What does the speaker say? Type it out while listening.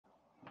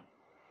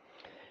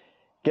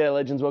G'day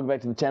legends, welcome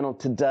back to the channel.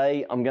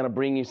 Today I'm going to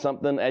bring you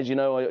something. As you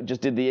know, I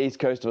just did the east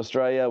coast of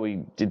Australia.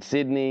 We did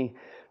Sydney,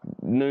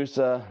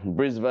 Noosa,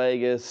 Brisbane,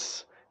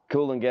 Vegas,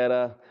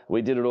 Coolangatta.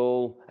 We did it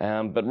all,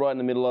 but right in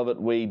the middle of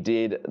it we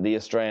did the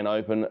Australian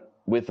Open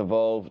with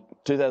Evolve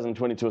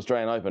 2022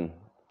 Australian Open.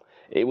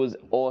 It was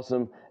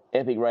awesome,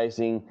 epic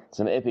racing,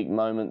 some epic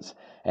moments,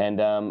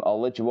 and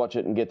I'll let you watch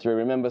it and get through.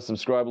 Remember,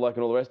 subscribe, like,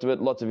 and all the rest of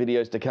it. Lots of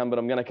videos to come, but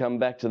I'm going to come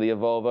back to the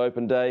Evolve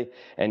Open day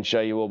and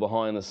show you all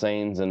behind the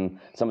scenes and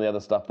some of the other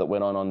stuff that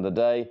went on the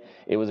day.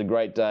 It was a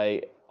great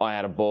day. I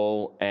had a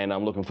ball, and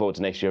I'm looking forward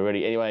to next year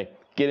already. Anyway,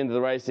 get into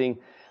the racing.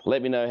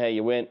 Let me know how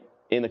you went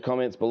in the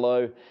comments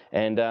below,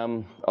 and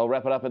I'll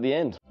wrap it up at the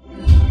end.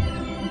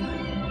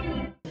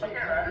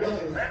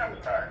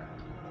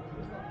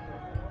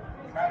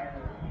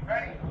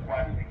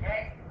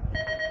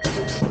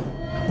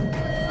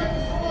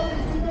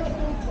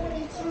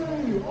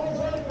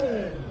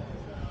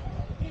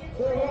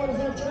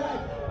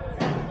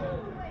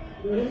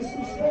 Release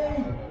some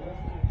speed.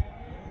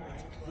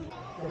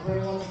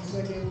 Ruroc in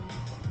second.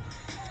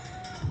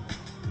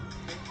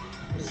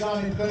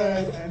 Hassan in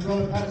third, and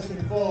Robert Patterson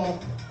in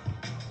fourth.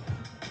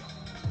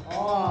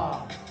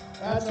 Ah,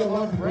 that's a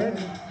one for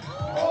Brendan.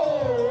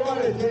 Oh,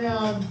 write it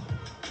down.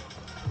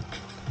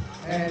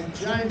 And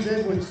James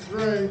Edwards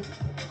through.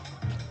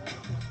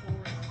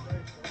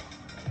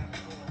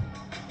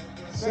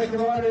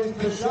 Second rider is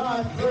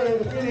Prashant through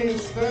the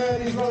finish.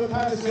 Third is Robert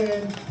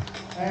Patterson.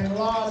 And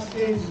last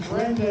is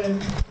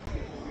Brendan.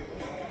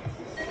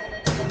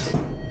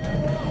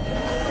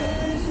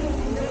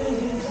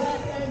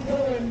 Zach and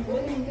Dylan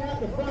leading out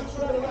the front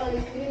straight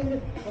away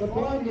in the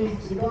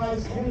bindings. The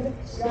guys can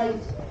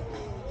skate.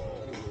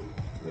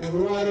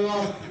 We'll ride it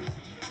off.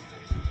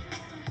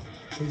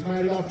 He's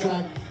made it off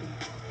track.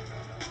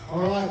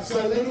 Alright,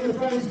 so leading the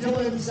front is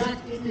Dylan. Zach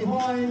in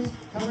behind.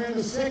 Coming around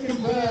the second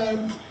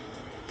berm.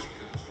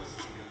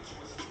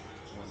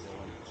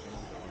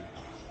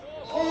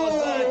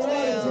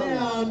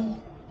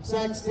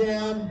 Zach's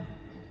down.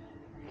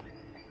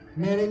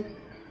 Medic.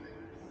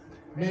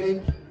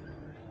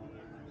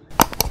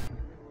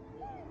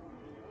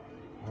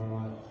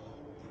 Alright.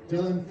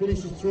 Dylan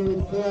finishes through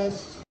with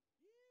first.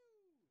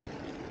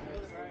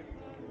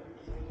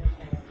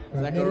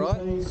 Zach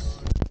alright? Race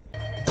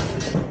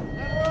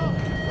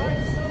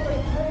number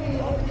 3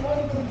 of the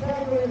Open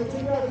category, the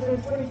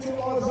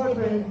 2022 Oz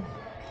Open.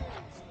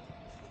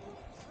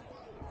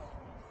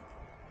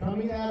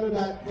 Coming out of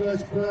that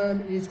first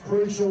berm is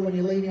crucial when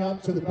you're leading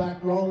up to the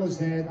back rollers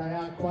there. They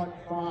are quite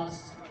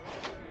fast.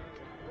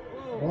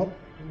 Oh,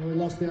 we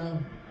lost our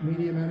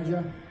media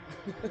manager.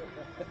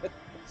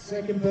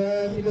 Second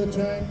berm into the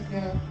turn.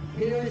 Now,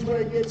 here is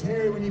where it gets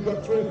hairy when you've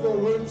got 3 or 4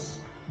 loops.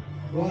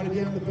 Rider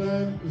down the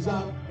berm is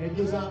up,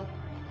 edges up.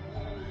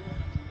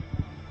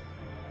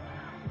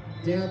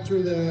 Down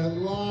through the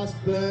last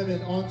berm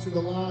and onto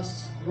the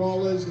last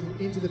rollers and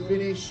into the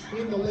finish.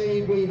 In the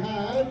lead we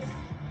have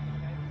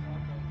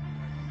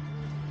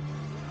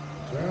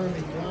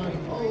Jeremy Grant.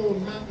 Oh,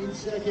 Matt in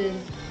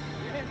second.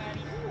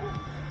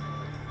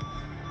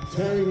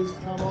 Terry has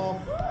come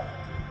off.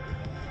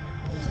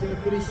 He's going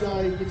to finish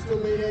though. He can still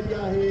beat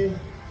Edgar here.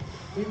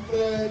 In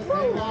third,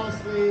 and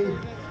lastly,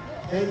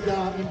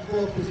 Edgar in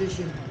fourth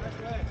position.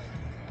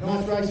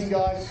 Nice racing,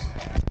 guys.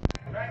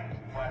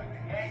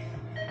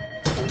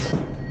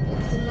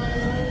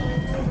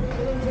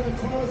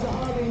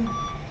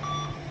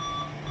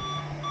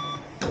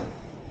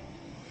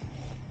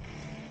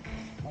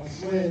 I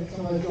swear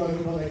some of those guys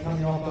look like they're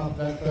coming off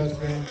after that first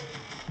round.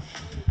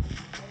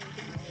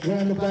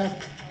 Round the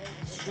back,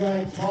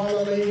 straight,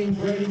 Tyler leading,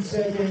 Brett in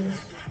second.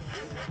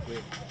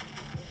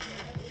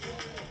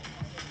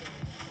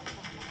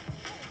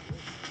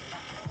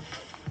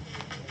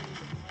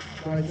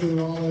 Going through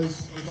the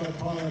rollers, looks like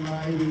Tyler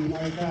may be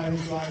okay,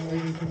 he's like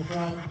leading from the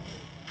front.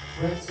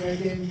 Brett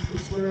second,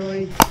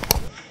 squirrely.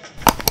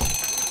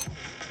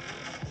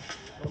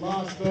 The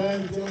last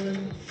burn,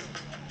 Dylan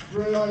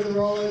through over the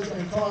rollers,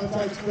 and Tyler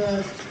takes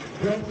first.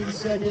 Brett in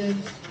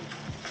second.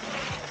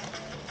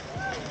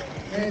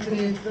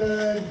 Anthony in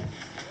third.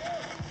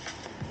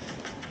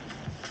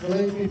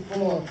 Philippe in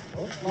fourth.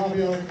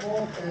 Flavio in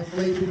fourth, and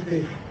Philippe in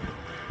fifth.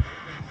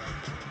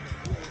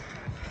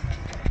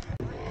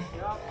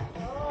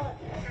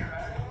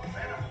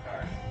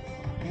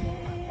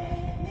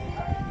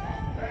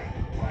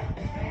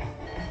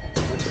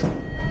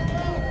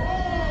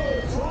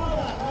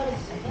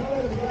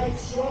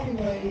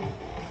 Shockingly,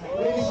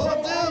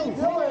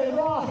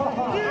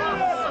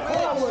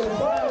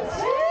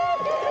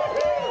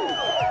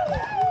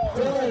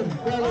 Dylan,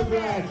 very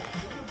bad.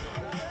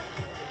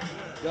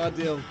 God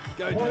deal.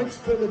 Go Points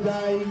for the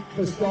day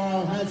for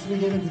style has to be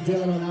given to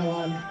Dylan on that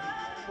one.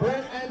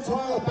 Brett and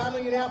Tyler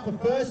battling it out for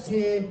first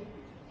here.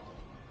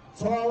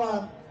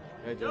 Tyler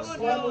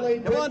slightly.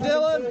 Come on,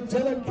 Dylan.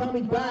 Dylan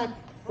coming back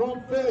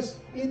from first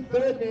in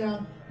third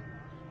now.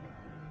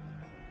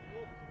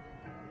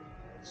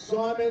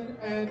 Simon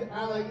and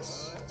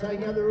Alex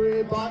taking out the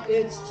rear, but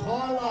it's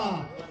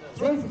Tyler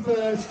through for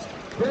first,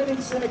 Brett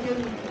in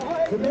second,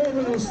 the man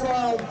with the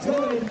style,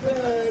 Dylan in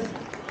third.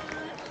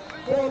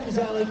 Fourth is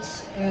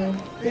Alex,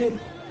 and fifth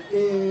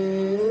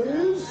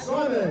is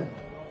Simon.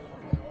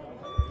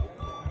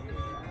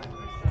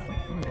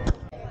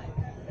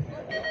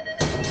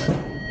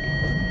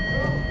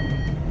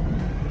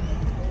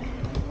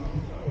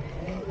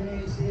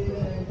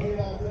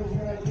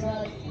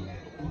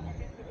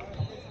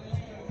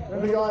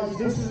 Remember guys,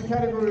 this is a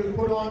category we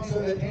put on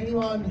so that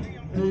anyone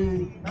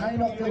who may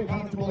not feel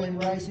comfortable in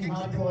racing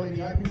hardcore in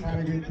the open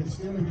category can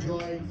still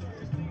enjoy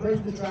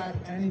cruise the track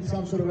and in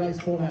some sort of race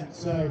format.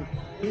 So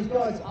these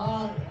guys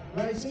are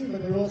racing,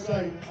 but they're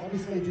also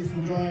obviously just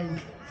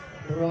enjoying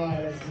the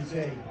ride, as you can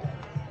see.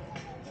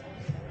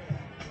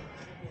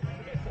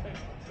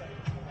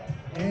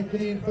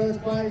 Anthony in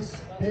first place,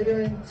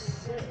 Peter in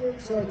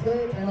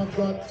third, and I've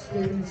got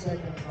Stephen in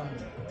second at the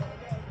moment.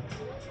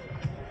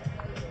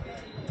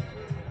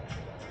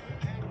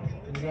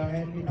 Here we go,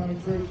 Anthony coming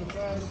through for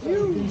first,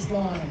 finish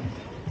line.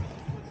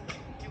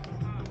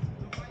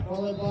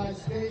 Followed by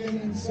Stephen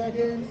in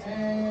second,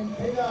 and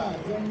Peter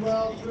doing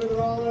well through the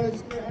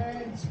rollers, your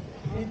hands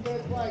in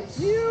third place.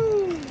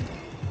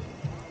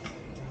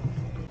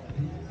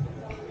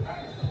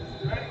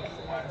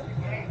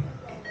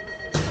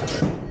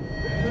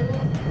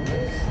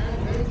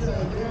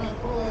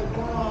 Followed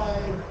by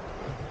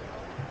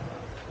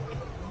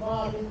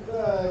Mark in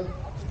third.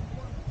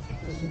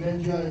 Just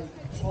Benjo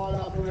tied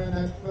up around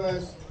that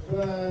first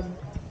berm.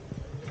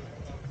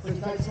 Chris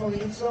takes on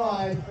the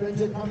inside.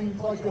 Benjo coming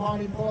close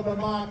behind him, followed by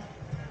Mark.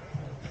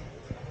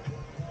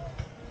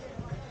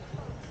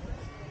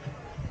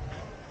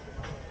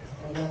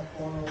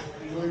 Final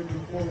loop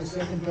before the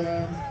second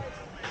berm.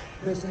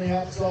 Chris on the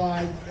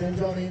outside,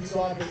 Benjo on the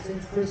inside, but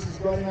since Chris has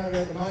got him over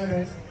at the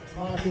moment,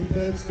 Mark in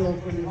third still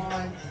from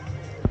behind.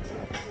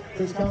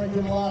 Chris coming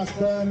from the last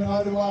berm,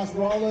 over the last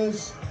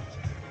rollers.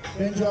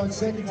 Benjo in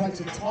second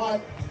takes a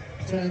tight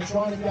turn,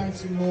 trying to gain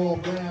some more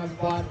ground,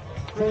 but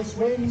Chris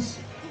wins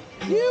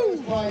in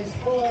first place,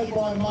 followed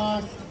by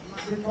Mark.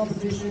 Good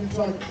competition,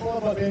 so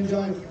followed by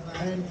Benjo,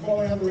 and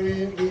following up the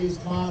rear is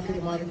Mark at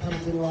the moment coming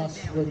to the last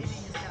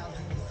loops.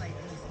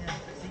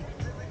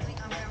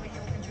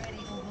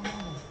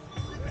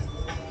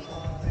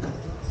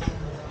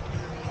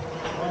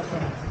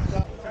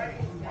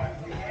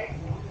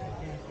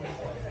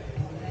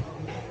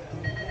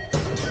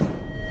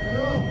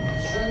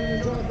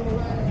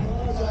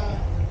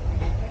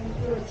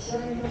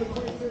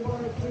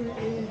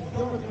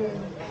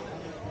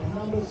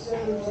 Number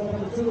 7, so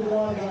number 2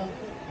 rider.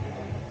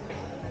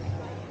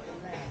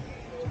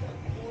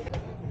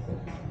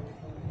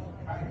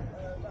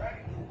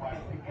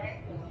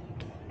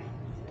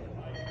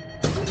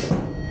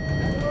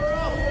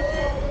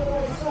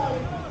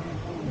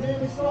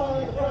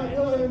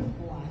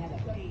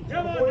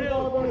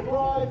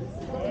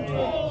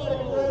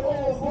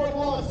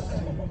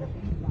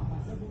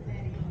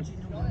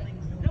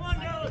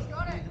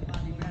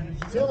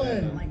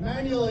 Dylan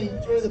manually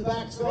through the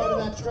backside of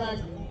that track.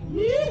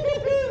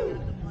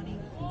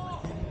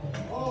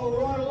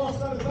 Oh, Ryder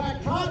lost over the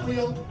back.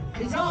 Cartwheel.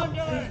 He's up.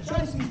 He's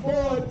chasing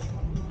forward.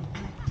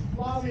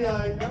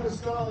 Flavio, that was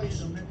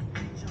stylish.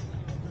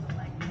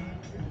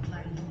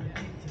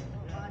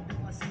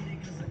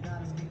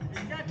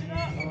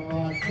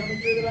 Alright,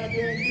 coming through the back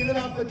end. Give it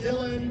up for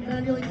Dylan.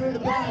 Manually through the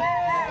back.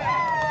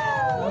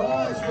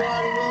 Nice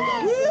riding. Well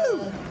done,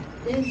 sir.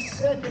 In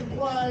second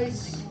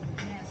place,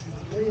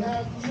 we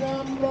have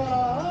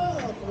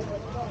number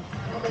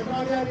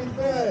 98 in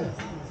third.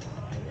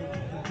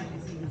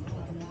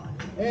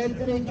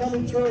 Anthony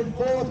coming through in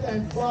fourth,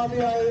 and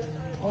Flavio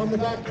on the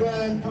back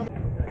burn. And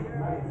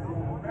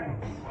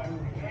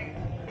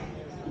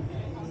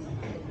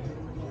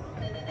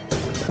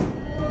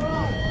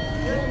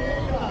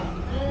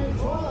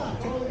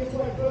Tyler gets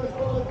away first,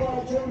 followed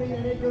by Jeremy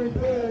and Edgar in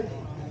third.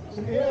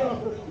 Some air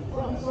off the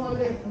front side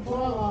there from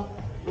Tyler.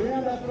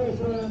 Round that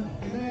first burn.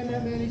 Man,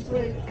 that man is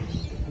quick.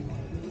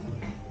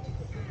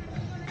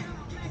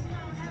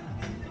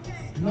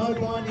 No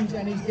bindings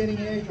and he's getting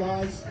air,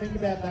 guys. Think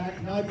about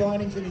that. No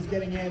bindings and he's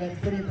getting air. That's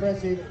pretty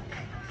impressive.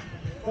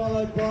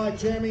 Followed by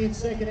Jeremy in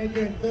second,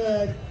 Edgar in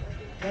third.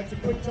 That's a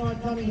quick time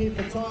coming here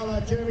for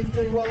Tyler. Jeremy's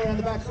doing well around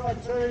the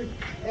backside too.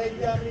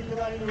 Edgar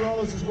manipulating the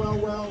rollers as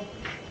well.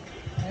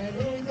 And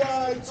here we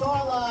go.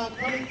 Tyler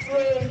coming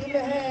through. Give it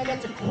a hand.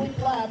 That's a quick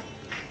lap.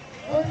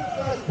 In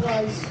first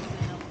place.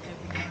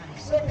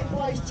 Second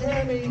place,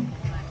 Jeremy.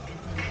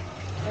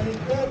 And in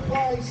third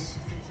place,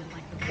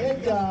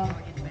 Edgar.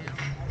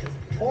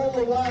 All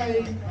the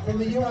way from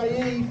the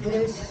UAE for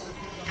this.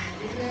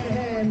 Give me a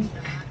hand.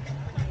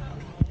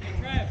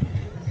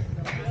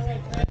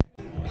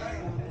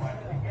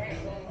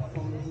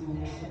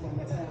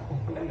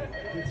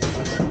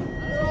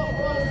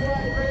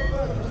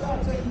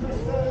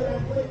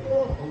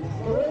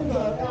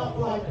 Out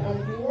like a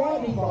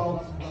lightning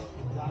bolt.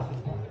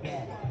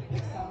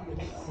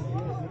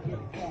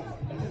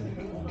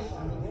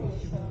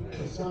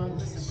 The sun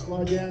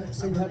slowed down,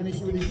 seemed to have an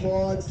issue with his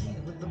slides.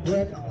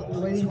 Brett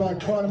leading by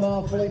quite a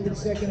mile, Philippe in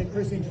second and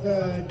Chris in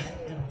third.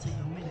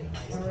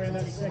 Come around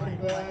that second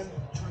burn.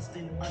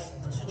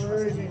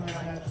 Cruising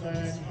around that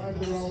turn.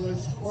 over the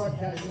rollers, quite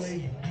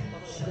casually.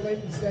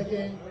 Lead in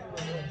second.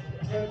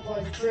 Third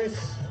place,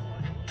 Chris.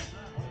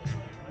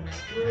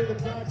 Through the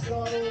backside,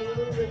 all a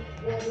little bit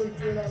wobbly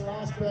through that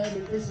last bend,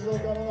 but Chris has all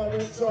got all over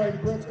it. Sorry,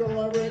 Brett's got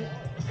all over it.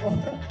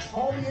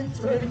 Holding it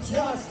through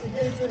just to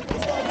get it to the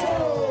finish line.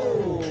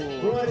 Oh!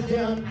 Write it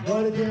down,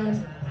 write it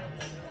down.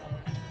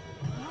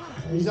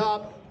 He's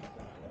up.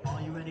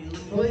 Are you ready?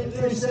 Leading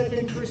through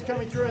second, Chris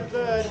coming through at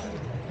third.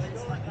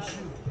 It's like a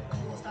shoe.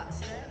 What's that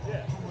step?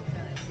 Yeah.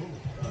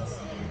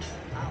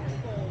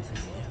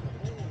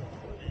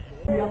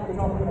 Up the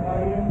top of the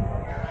podium.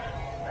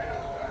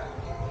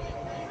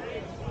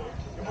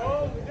 Come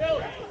on,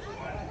 Dylan.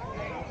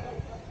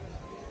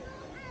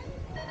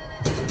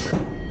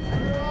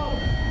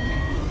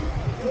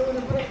 Dylan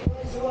and Brett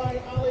race away,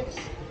 Alex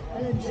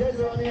and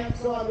Jezza on the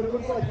outside, but it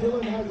looks like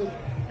Dylan has a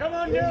Come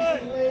on,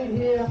 Dylan. lead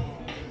here.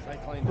 Stay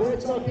clean.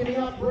 Brett's not getting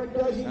up, Brett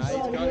goes No, inside.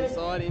 he's gone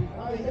inside him.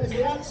 Oh, he goes to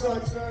the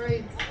outside,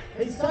 sorry.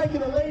 He's taking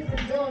the lead from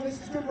Dylan.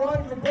 This is good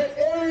riding from Brett.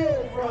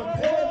 Aerial from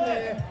Dylan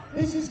there.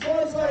 This is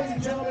close, ladies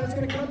and gentlemen. It's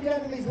going to come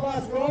down to these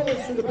last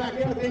rollers to the back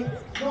end, I think.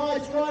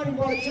 Nice riding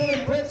by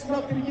Dylan. Brett's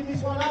not going to give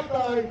this one up,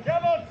 though.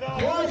 Come on, son.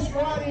 Close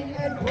riding,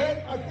 and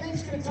Brett, I think,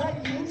 is going to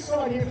take the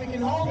inside here if he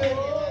can hold it.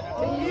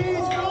 He is.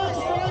 Nice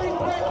riding,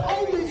 Brett.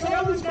 Hold this,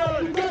 hold this,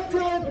 mate. You've got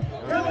Dylan.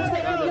 Dylan's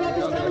got the up.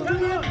 He's coming through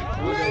here.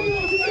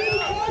 Manuel's getting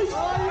close.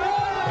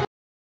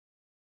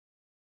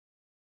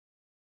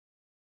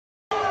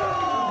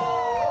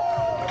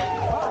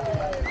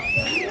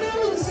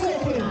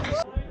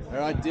 All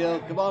right, Dill.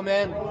 Come on,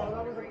 man.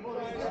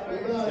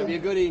 It's gonna be a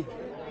goodie.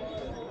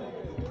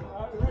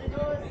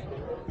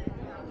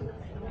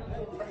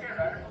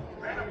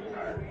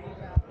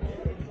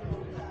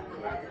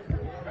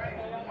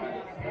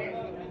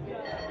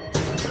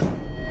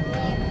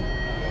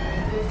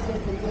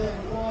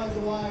 Flies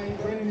away,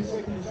 Brennan is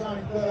second,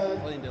 starting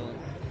third. Clean, Dylan.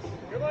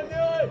 Come on,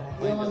 Dylan.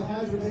 Dylan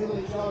has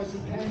repeatedly shown us he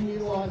can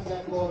utilise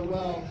that board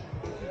well.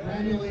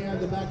 Manually over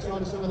the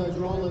backside of some of those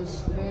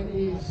rollers, and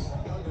is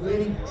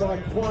leading by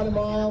quite a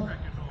mile.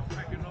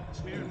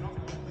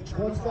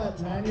 What's that?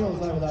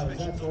 Manuals over those,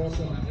 that's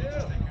awesome.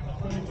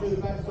 Coming through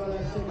the backside of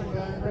that second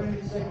game, Brennan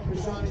is second,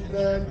 Prashant in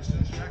third.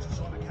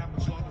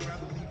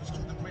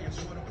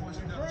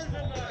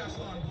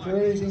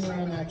 Cruising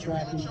around that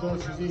track in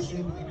first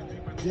position.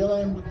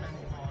 Dylan,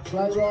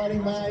 great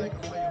riding, mate.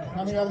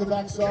 Coming over the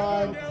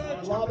backside.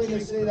 Loving to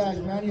see those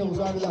manuals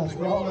over those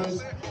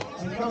rollers.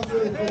 And come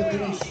through for the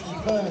finish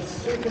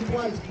first. Second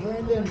place,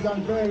 Brendan,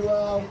 done very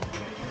well.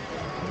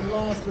 And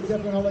last but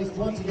definitely not least,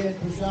 once again,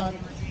 Prashant,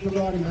 good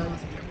riding, mate.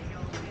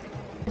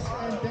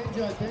 And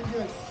Benjo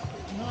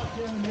knocked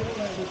down the middle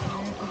there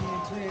between Anthony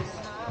and Chris.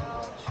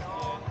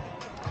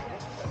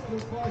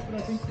 Still close, but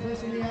I think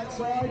Chris on the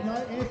outside. No,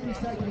 Anthony's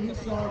taking the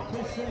inside.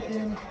 Chris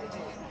second.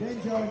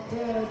 Benjo in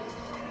third.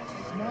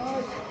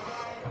 No.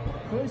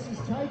 Chris has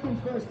taken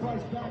first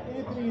place back.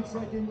 Anthony in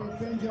second and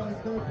Benjo in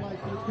third place,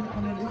 but it's going to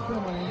come in this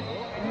time.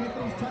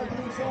 Anthony's taken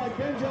inside.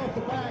 Benjo off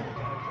the back.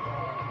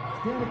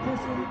 It's down to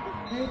Chris and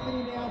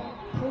Anthony now.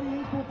 Pretty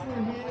equal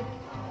through here.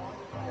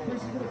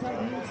 Chris is going to take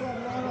the inside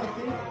line, I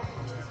think.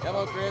 Come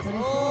on, Chris.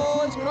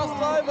 Oh, it's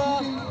crossed over.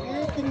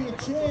 Anthony a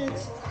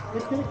chance.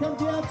 It's going to come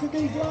down to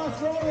these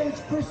last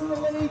rollers. Chris in the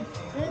lead.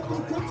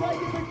 Anthony could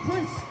take it, but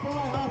Chris by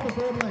half a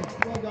bird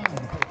length. Well done.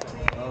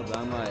 Well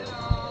done, mate.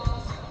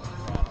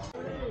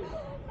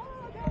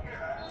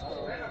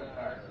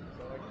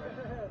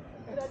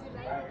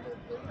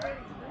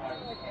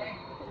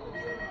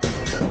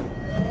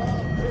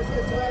 Chris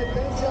gets away.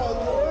 Benjo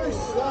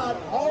loose start.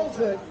 Holds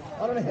it.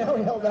 I don't know how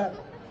he held that.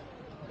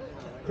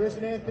 Chris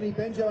and Anthony,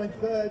 Benjo in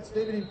third,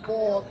 Stephen in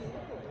fourth.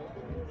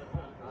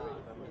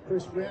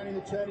 Chris rounding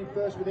the turn in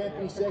first with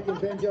Anthony second,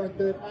 Benjo in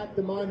third at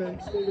the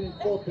moment. Stephen in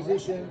fourth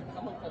position,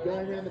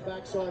 going around the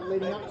backside,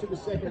 leading up to the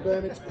second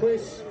berm. It's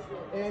Chris,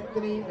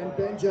 Anthony and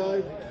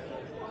Benjo.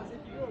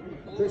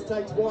 Chris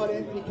takes wide,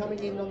 Anthony coming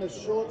in on the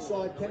short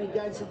side. Can he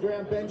gain some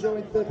ground? Benjo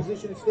in third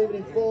position and Stephen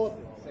in fourth.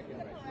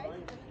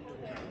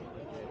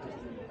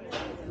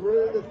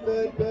 Through the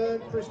third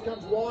berm, Chris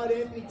comes wide,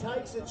 Anthony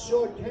takes it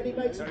short. Can he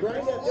make some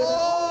ground out there?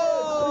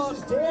 Oh! Chris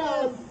is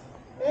down.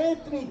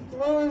 Anthony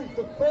through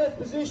for first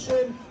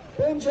position.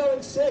 Benjo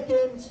in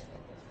second.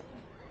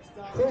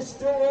 Chris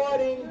still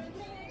riding.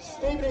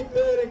 Stephen in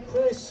third and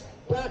Chris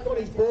back on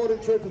his board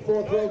and through for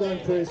fourth. Well done,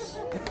 Chris.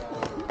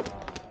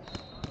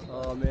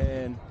 Oh,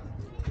 man.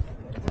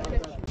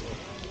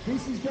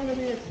 This is going to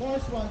be a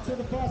close one. Two of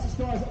the fastest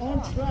guys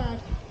on track.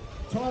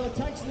 Tyler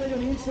takes the lead on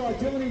the inside.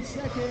 Dylan in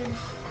second.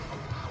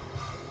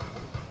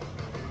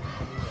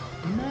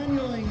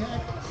 Manualing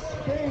at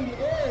speed,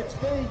 air at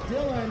speed,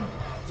 Dylan.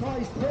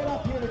 Tyler's put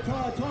up here to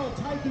Tyler. Tyler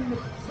taking the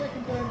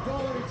second berm,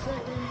 Tyler in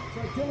second,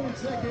 so Dylan in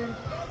second.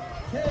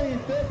 Kerry in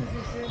third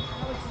position,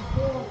 Alex in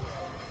fourth,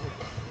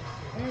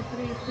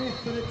 Anthony in fifth,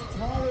 but it's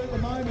Tyler at the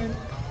moment.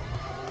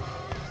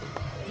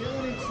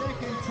 Dylan in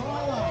second,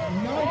 Tyler,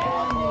 no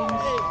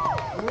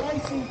bindings,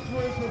 racing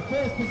through for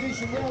first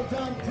position, well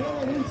done.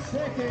 Dylan in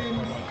second,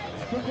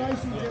 good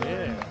racing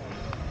Dylan.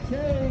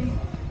 Kerry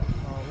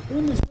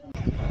in the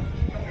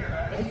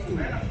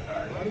to.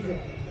 What is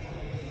it?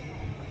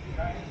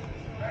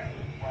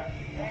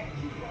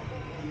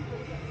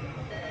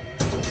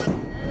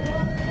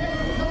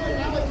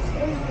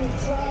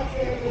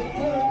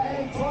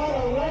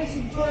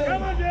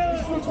 Come on, Dylan.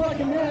 This looks like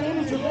a mirror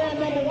image of round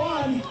number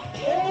one.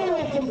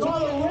 All from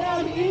Tyler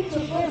round into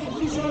first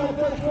position on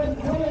the first turn.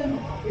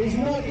 Dylan is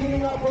not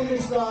giving up on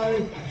this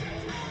though.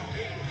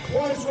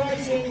 Close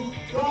racing.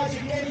 Guys,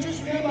 again,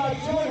 just remember,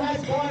 Dylan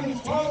has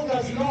bindings, Tyler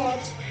does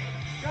not.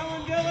 Come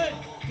on, Dylan.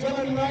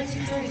 Dylan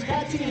racing through his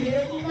catching in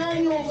here.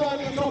 Manuals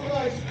over the top of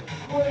those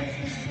woods.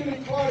 This is going to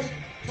be close.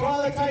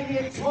 Tyler taking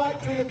it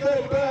tight through the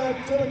third berm.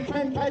 Dylan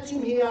can catch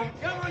him here.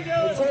 Come on, It's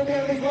Dylan. all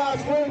down to these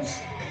last woods.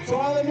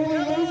 Tyler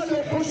nearly loses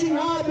it, pushing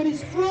hard, but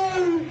he's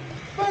through.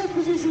 First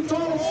position,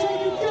 Tyler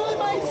second.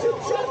 Dylan makes it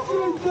just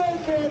through third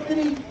for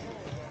Anthony.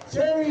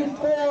 Terry in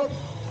fourth.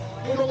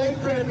 Little leg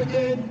cramp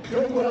again.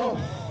 Doing well.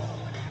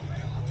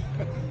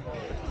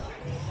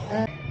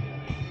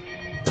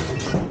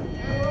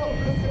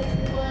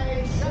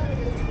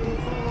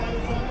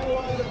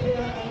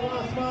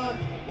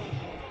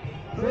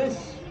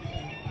 Chris,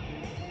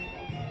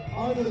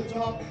 over the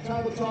top,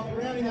 tabletop,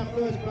 rounding that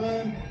first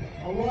burn.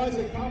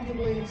 Eliza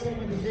comfortably in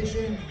second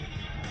position.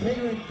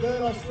 Peter in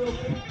third, I still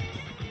think.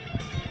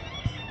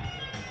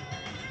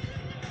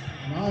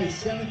 No,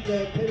 Shannon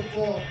third, Peter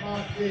fourth,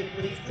 Mark fifth,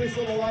 but it's Chris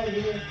all the way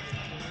here.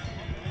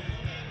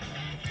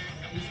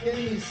 He's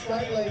getting his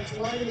state leagues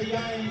late in the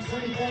game,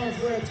 semi-finals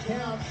where it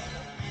counts.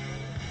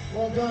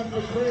 Well done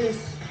for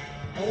Chris.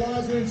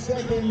 Eliza in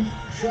second,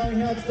 showing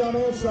how it's done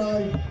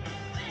also.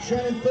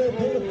 Shannon third,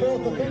 Peter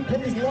fourth. I think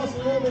Peter's lost a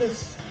little bit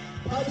of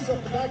pace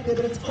off the back there,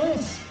 but it's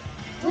Chris.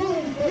 Still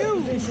in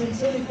first position,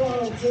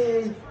 semi-final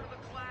two.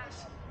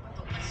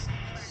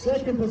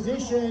 Second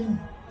position,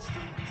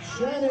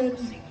 Shannon.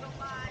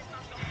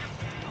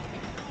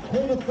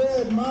 Peter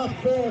third, Mark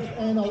fourth,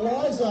 and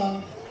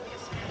Eliza.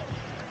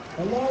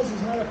 Eliza's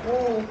had a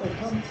fall that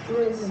comes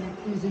through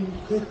and is in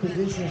fifth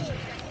position.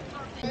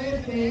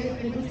 Anthony,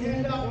 put your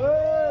hand up.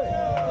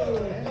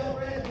 Hand up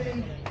for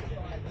Anthony.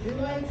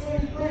 In lane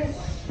two, Chris.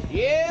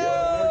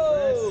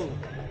 Yo!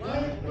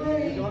 Lane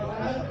three,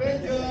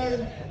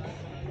 Benjo.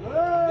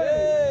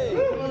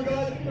 Hey! Come on,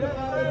 guys, keep it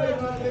up,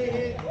 everybody be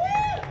here.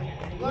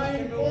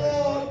 Lane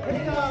four,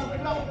 Peter.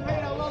 Good luck,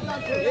 Peter. Well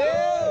done, Peter.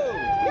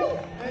 Yo!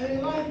 And in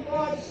lane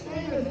five,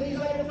 Stephen. These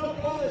are the top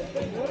guys.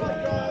 Good luck,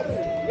 guys.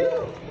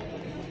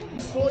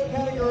 Sport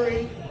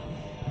category.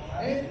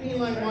 Anthony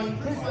lane one,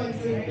 Chris lane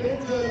two,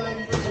 Benjo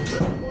lane three.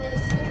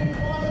 Stephen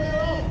five,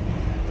 they're off.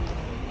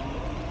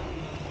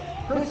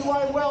 Chris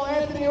away well,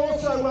 Anthony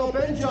also well,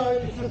 Benjo.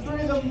 The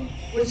three of them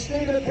with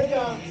Stephen and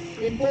Peter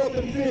in fourth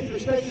and fifth,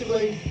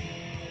 respectively.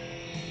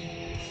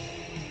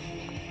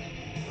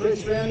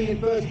 Chris rounding in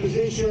first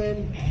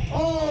position.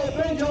 Oh,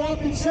 Benjo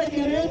off in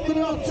second,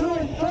 Anthony off two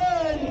and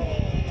third.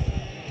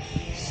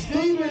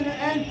 Stephen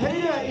and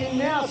Peter in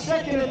now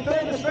second and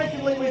third,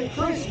 respectively, with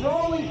Chris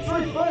rolling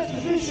through first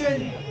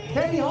position.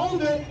 Can he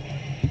hold it?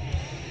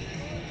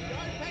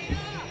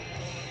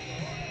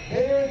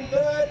 Peter in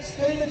third,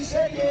 Stephen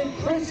second,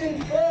 Chris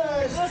in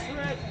first.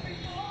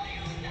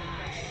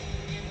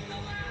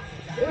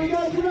 Here we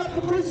go, give it up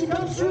for Chris, he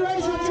comes through,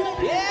 raise your check.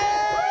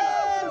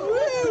 Yeah!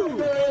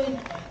 Woo!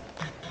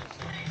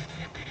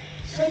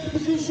 Second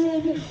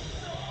position,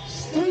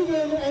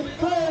 Stephen, and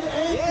third,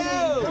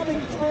 Anthony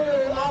coming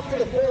through after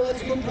the fall.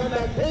 That's a good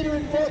comeback. Peter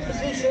in fourth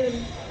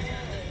position.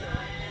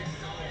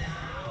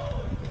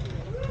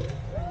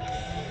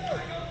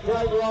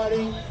 Great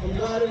riding. I'm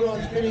glad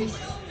everyone's finished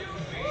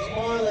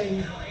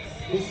smiling.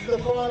 This is the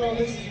final.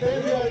 This is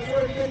Benjo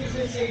through fifth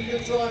position.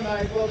 Good try,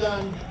 mate. Well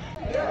done.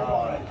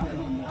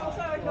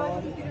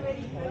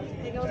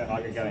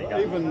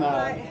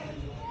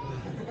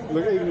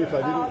 Look, even if I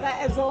didn't, Oh,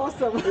 that is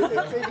awesome.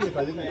 even if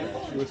I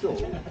didn't, you were still.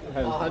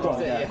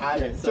 100% you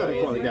had it. So,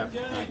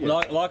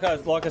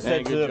 Like I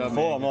said to good them job, before,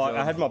 man, I'm good like,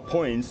 I had my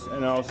points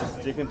and I was just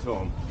sticking to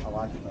them. I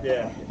like it.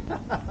 Yeah.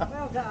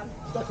 Well done.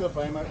 Stuck to the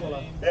frame, mate. Well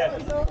done. Yeah.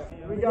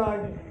 Here we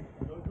go.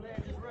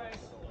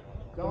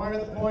 Don't worry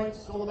about the points.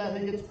 It's all about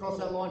who gets across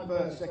that line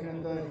first, second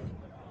and third.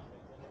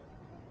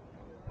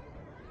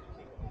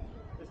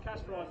 There's cash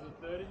prizes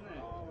at third, isn't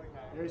there?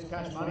 There is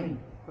cash money,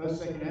 first,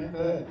 second and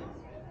third.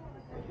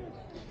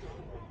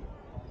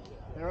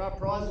 There are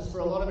prizes for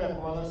a lot of our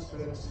finalists,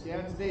 but it's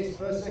down to this.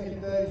 First, second,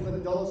 third is where the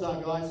dollars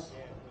are, guys.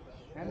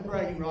 And the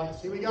bragging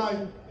rights. Here we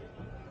go.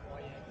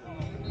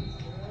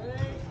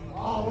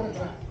 Oh, what a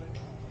track.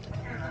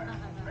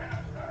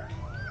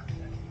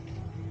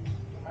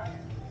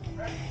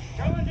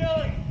 Come on,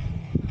 Dylan.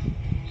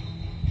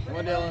 Come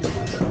on, Dylan.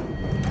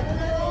 And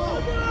they're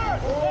off.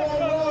 All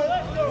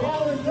right,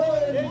 Alan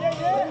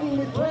Dylan, leading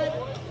with Brett.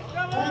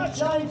 And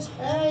James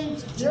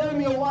and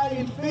Jeremy away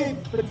in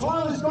fifth. But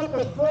Tyler's got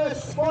the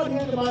first spot here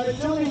at the moment.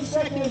 Dylan in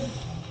second.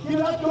 Give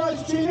it up,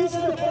 guys. This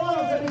is the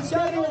finals. They've been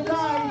skating all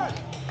day.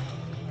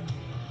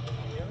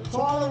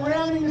 Tyler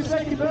rounding the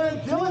second burn.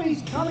 Dylan,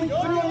 he's coming through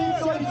on the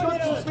inside. He's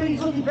got some speed.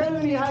 He's looking better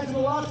than he has in the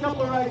last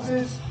couple of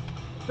races.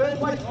 Third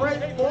place,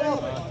 Brett.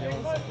 Fourth.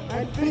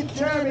 And fifth,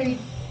 Jeremy.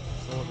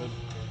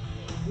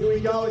 Here we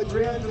go, it's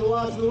round to the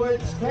last of the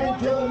weeks. Can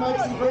Dylan make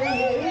some ground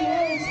here? He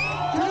is!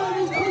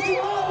 Dylan is pushing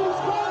on, he's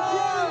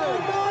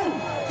got it!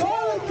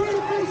 Tyler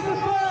Keith is the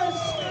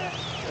first!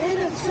 In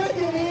at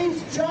second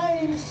is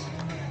James.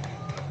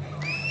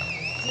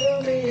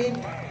 Dylan in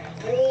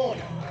fourth.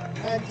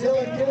 And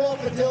Dylan, give it up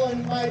for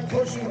Dylan, mate,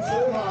 pushing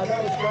too hard.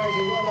 That was crazy,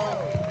 well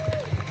done.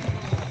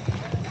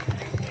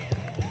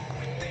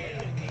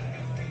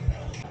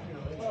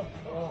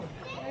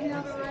 Any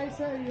other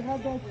racer, you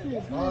had that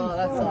shit.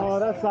 Oh,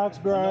 that sucks,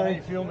 bro. How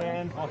you feel,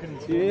 man?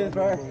 Cheers,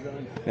 bro.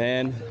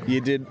 Man,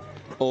 you did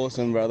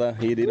awesome, brother.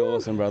 You did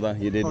awesome, brother.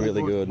 You did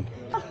really good.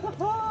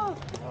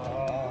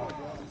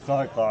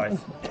 So close.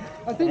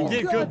 I think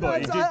You did good, boy.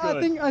 You did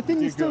good. I think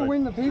you did still good.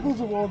 win the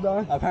People's Award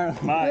though.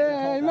 Apparently. Mate,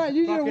 Yeah, hey, mate,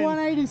 you did a fucking-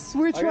 180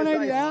 switch,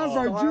 180 hours,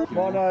 bro.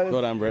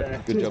 Well done,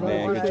 Brett. Good job,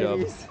 man. Good job.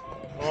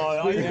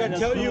 Oh, you can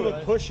tell you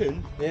were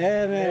pushing.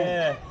 Yeah, man.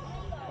 Yeah.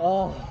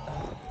 Oh.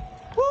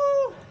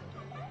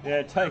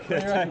 Yeah, take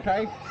it.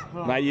 Craig?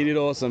 Mate, you did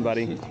awesome,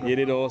 buddy. You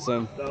did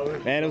awesome.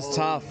 Man, it was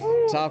tough.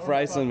 Tough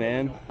racing,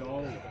 man.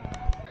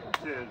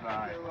 Cheers,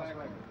 mate.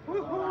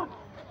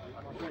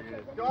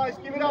 Guys,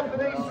 give it up for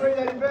these three,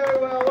 they did very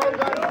well. Well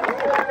done.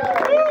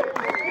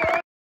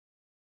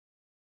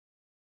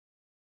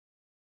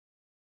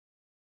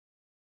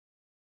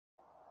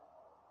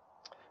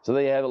 So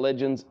there you have it,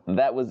 legends.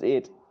 That was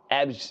it.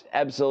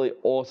 Absolutely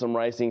awesome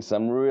racing.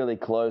 Some really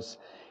close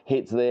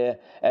hits there.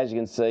 As you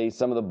can see,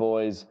 some of the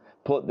boys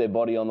put their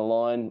body on the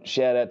line.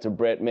 Shout out to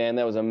Brett, man.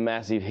 That was a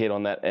massive hit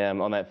on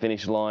that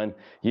finish line.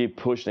 You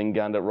pushed and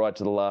gunned it right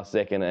to the last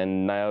second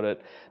and nailed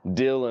it.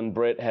 Dill and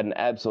Brett had an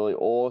absolutely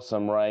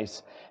awesome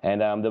race,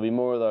 and there'll be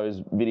more of those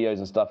videos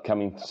and stuff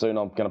coming soon.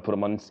 I'm going to put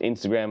them on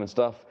Instagram and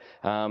stuff.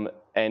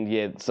 And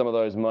yeah, some of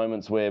those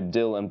moments where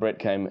Dill and Brett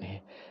came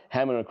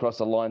hammering across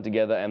the line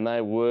together, and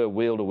they were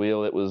wheel to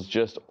wheel. It was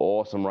just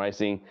awesome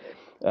racing.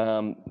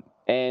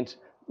 And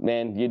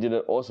man, you did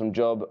an awesome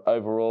job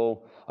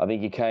overall. I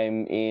think you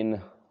came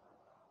in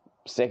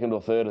second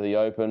or third of the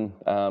Open,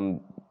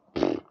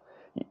 the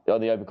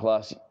Open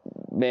class.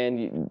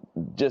 Man,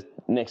 just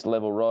next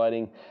level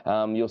riding.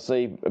 You'll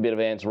see a bit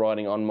of Ant's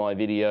riding on my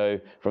video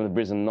from the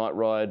Brisbane Night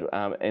Ride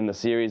in the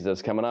series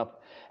that's coming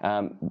up.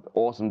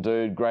 Awesome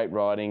dude, great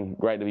riding,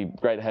 great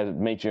to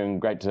meet you,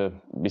 and great to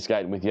be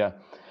skating with you.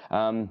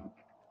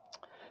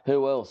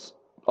 Who else?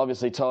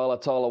 Obviously Tyler.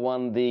 Tyler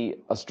won the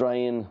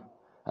Australian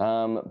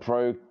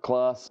pro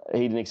class.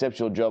 He did an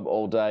exceptional job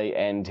all day,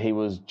 and he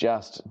was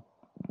just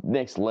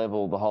next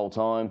level the whole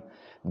time.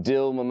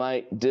 Dill, my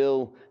mate,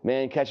 Dill,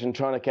 man,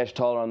 trying to catch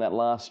Tyler on that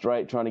last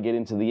straight, trying to get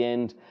into the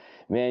end.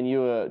 Man, you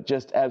were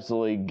just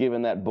absolutely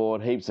giving that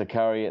board heaps of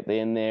curry at the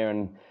end there,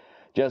 and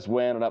just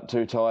wound it up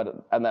too tight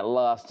and that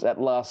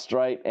last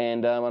straight,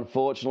 and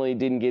unfortunately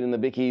didn't get in the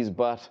bickies,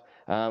 but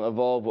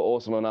Evolve were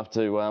awesome enough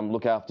to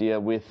look after you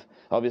with.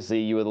 Obviously,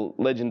 you were the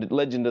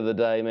legend of the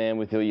day, man,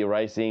 with your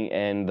racing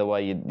and the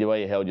way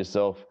you held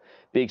yourself.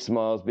 Big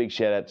smiles, big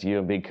shout out to you,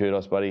 and big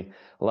kudos, buddy.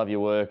 Love your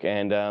work,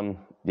 and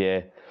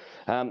yeah.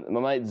 My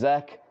mate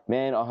Zach,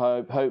 man, I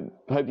hope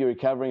you're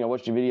recovering. I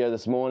watched your video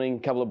this morning. A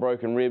couple of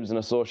broken ribs and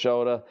a sore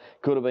shoulder.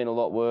 Could have been a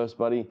lot worse,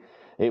 buddy.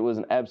 It was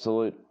an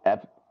absolute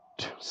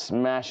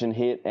smashing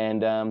hit,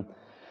 and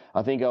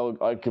I think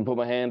I can put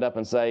my hand up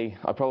and say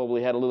I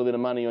probably had a little bit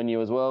of money on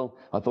you as well.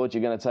 I thought you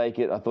were going to take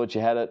it. I thought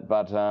you had it,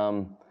 but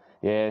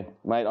yeah,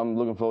 mate, I'm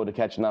looking forward to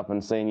catching up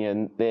and seeing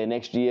you there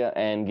next year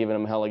and giving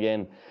them hell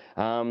again.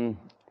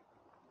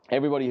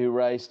 Everybody who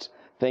raced,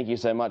 thank you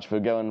so much for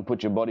going and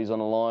put your bodies on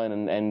the line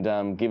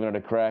and giving it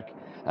a crack.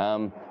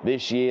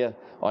 This year,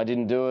 I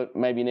didn't do it.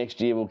 Maybe next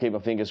year we'll keep our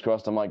fingers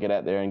crossed. I might get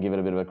out there and give it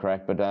a bit of a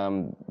crack. But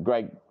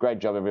great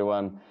job,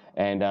 everyone.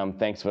 And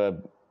thanks for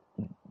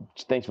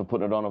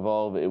putting it on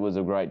Evolve. It was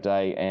a great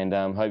day, and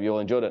hope you all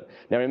enjoyed it.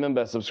 Now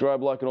remember,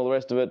 subscribe, like, and all the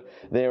rest of it.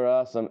 There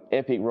are some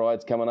epic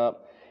rides coming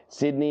up.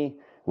 Sydney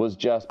was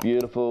just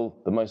beautiful,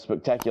 the most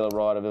spectacular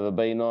ride I've ever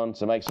been on.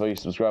 So make sure you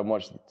subscribe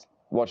and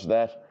watch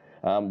that.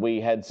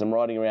 We had some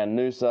riding around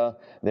Noosa.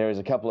 There is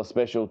a couple of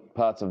special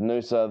parts of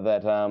Noosa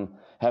that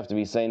have to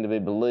be seen to be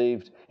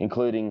believed,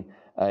 including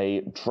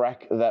a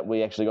track that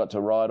we actually got to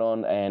ride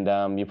on,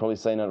 and you've probably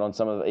seen it on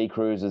some of the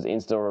eCruises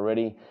Insta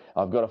already.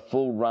 I've got a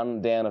full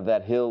run down of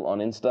that hill on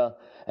Insta,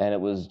 and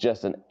it was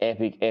just an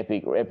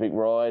epic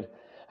ride.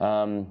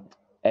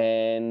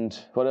 And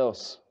what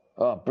else?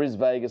 Oh, Bris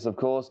Vegas, of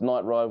course,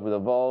 night ride with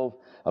Evolve.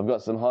 I've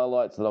got some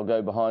highlights that I'll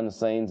go behind the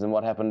scenes and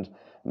what happened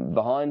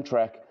behind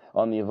track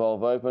on the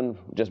Evolve Open.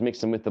 Just mix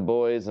them with the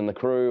boys and the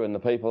crew and the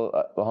people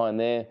behind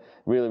there.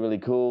 Really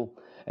cool.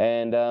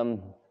 And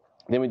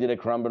then we did a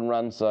Currumbin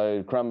run,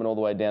 so Currumbin all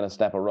the way down to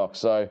Snapper Rock.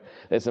 So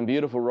there's some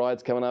beautiful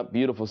rides coming up,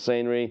 beautiful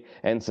scenery,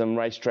 and some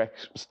racetrack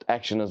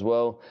action as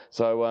well.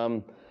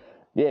 So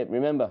yeah,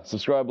 remember,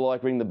 subscribe,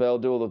 like, ring the bell,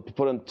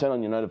 turn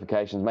on your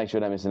notifications, make sure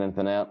you don't miss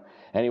anything out.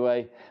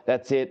 Anyway,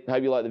 that's it.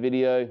 Hope you liked the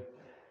video.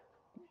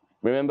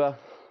 Remember,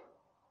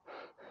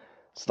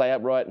 stay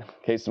upright,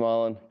 keep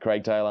smiling.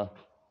 Craig Taylor,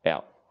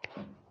 out.